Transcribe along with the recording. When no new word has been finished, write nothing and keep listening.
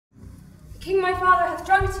king my father hath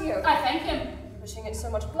drunk to you. I thank him. Wishing it so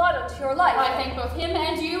much blood unto your life. I thank both him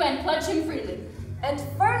and you, and pledge him freely. And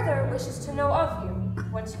further wishes to know of you,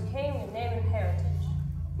 whence you came, your name and heritage.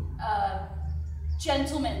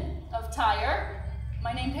 Gentleman of Tyre,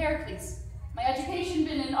 my name Pericles. My education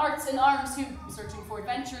been in arts and arms, who, searching for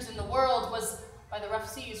adventures in the world, was by the rough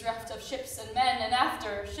seas reft of ships and men, and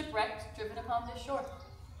after shipwrecked, driven upon this shore.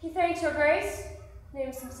 He thanks your grace,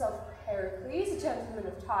 names himself Pericles, a gentleman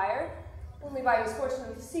of Tyre, only by misfortune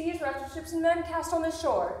of the seas, reft of ships and men, cast on this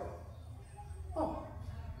shore. Oh,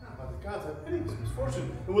 now by the gods, I pity his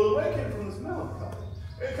misfortune, and will awake him from this melancholy.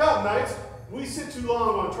 Come, knights, we sit too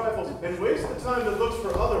long on trifles, and waste the time that looks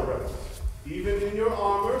for other revels. Even in your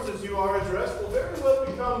armors, as you are addressed, will very well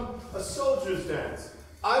become a soldier's dance.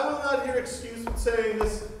 I will not hear excuse for saying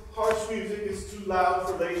this harsh music is too loud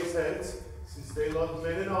for ladies' heads, since they love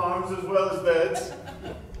men in arms as well as beds.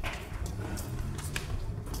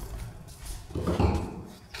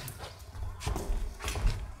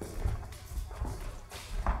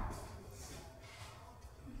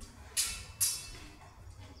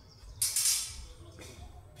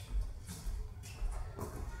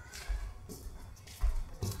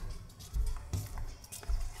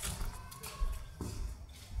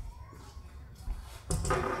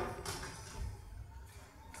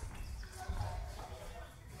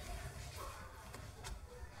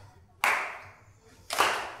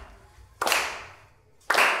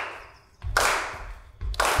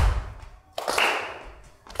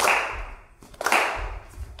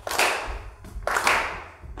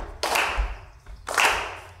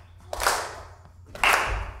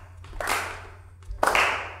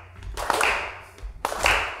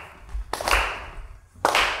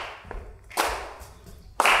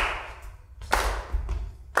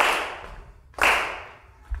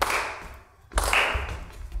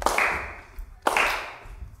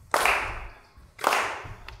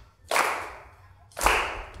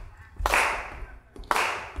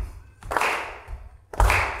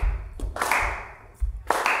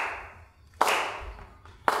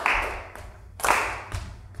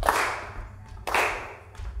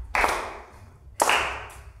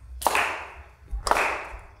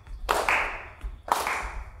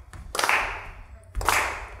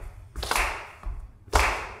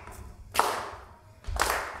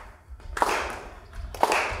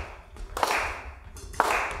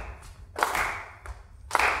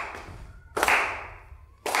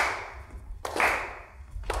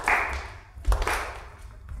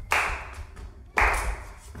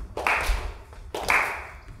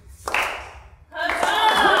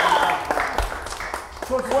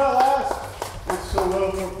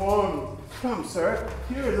 Come, sir,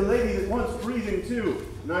 here is a lady that wants breathing too,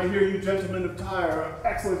 and I hear you gentlemen of Tyre are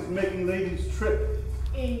excellent at making ladies trip.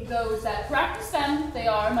 In those that practice them, they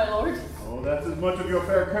are, my lord. Oh, that's as much of your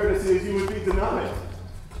fair courtesy as you would be denied.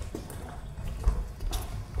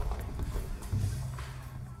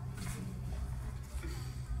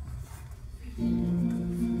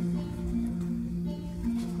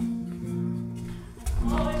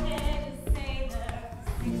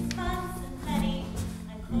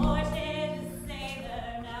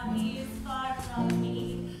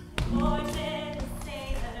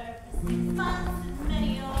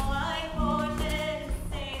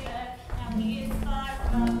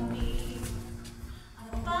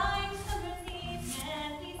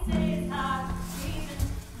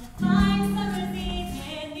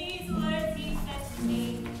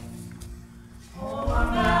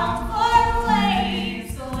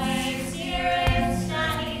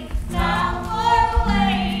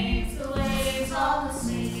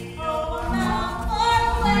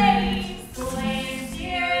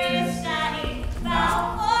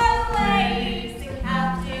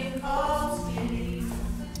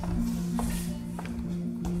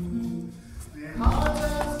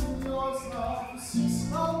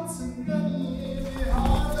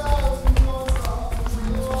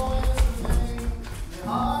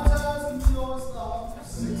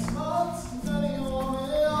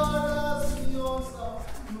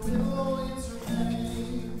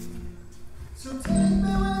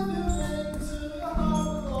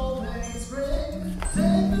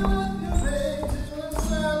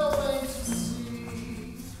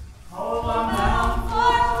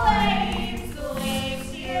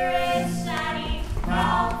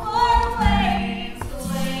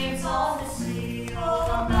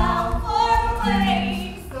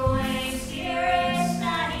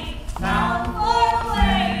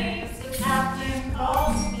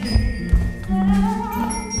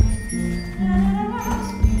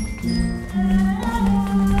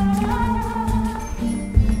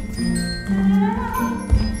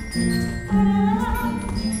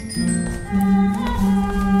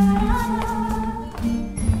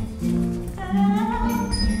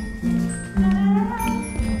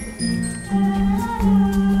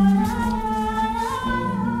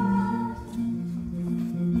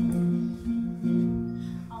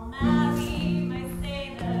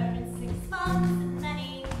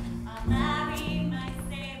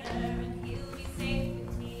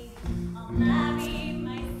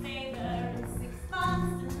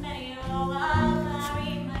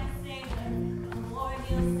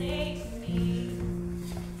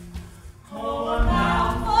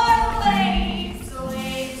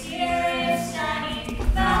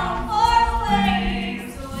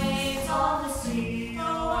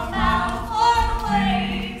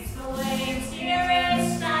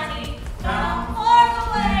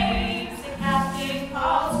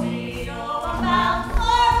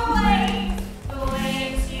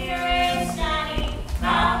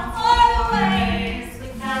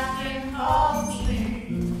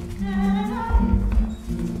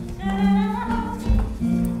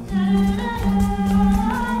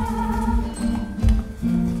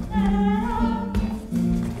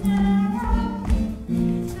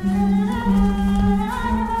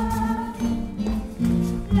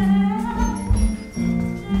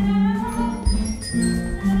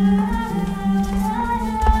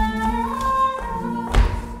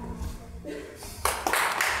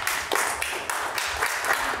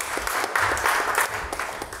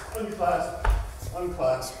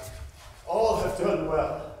 Unclasp. All have done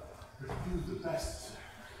well. Refuse the best, sir.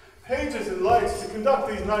 Pages and lights to conduct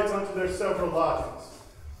these knights unto their several lodgings.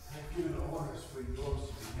 I have given orders for yours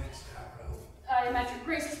to be next arrow. I am at your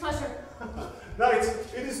grace's pleasure. Knights,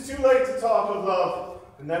 it is too late to talk of love,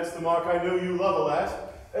 and that's the mark I know you love a lass.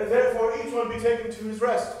 And therefore each one be taken to his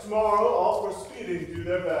rest. Tomorrow all for speeding do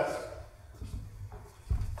their best.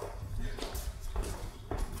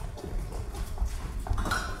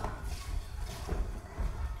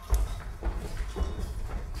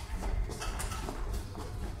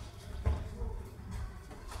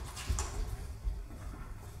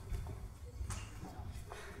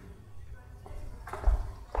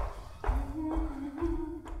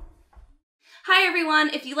 Hi everyone,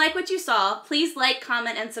 if you like what you saw, please like,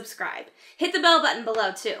 comment, and subscribe. Hit the bell button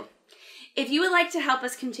below too. If you would like to help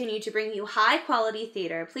us continue to bring you high quality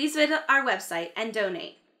theater, please visit our website and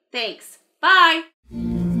donate. Thanks. Bye!